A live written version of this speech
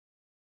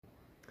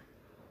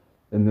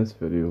In this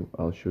video,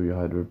 I'll show you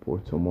how to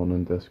report someone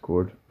on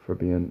Discord for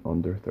being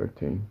under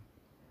 13.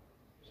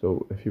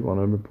 So if you want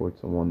to report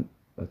someone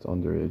that's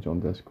underage on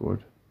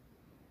Discord,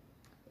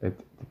 it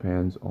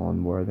depends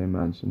on where they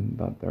mention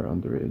that they're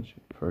underage.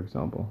 For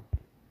example,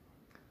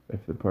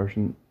 if the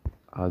person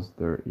has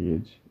their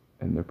age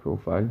in their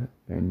profile,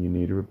 then you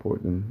need to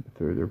report them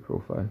through their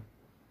profile.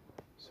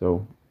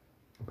 So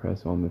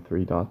press on the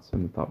three dots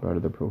in the top right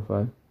of the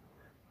profile,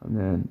 and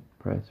then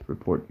press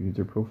report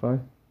user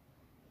profile,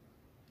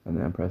 and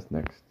then press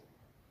next.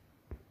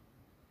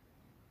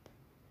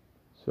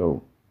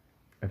 So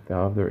if they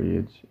have their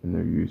age in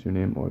their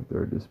username or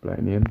their display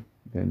name,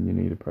 then you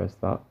need to press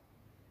that.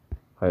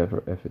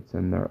 However, if it's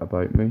in their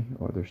about me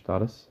or their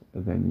status,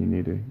 then you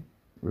need to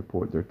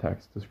report their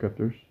text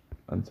descriptors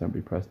and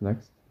simply press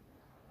next.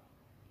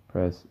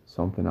 Press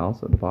something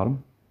else at the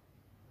bottom,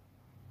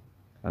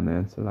 and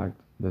then select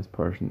this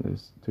person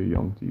is too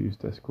young to use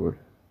Discord.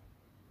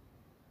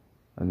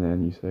 And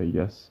then you say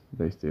yes,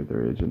 they state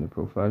their age in the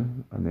profile,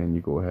 and then you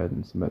go ahead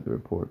and submit the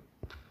report.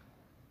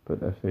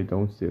 But if they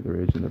don't state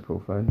their age in their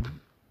profile,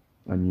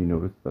 and you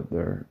notice that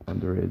they're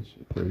underage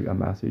through a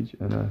message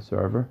in a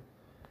server,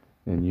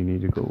 then you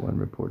need to go and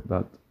report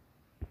that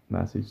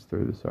message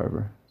through the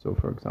server. So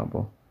for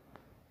example,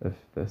 if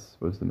this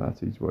was the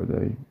message where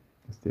they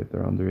state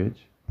they're underage,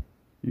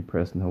 you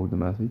press and hold the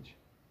message.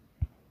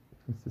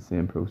 It's the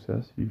same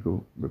process. You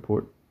go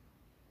report,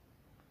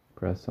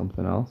 press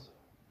something else,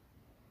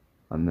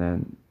 and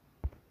then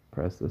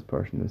press this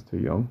person is too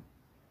young,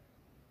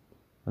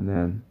 and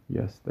then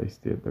yes, they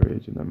state their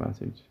age in their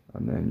message,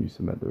 and then you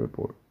submit the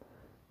report.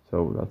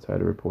 So that's how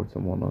to report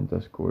someone on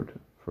Discord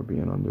for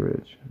being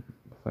underage.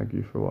 Thank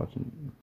you for watching.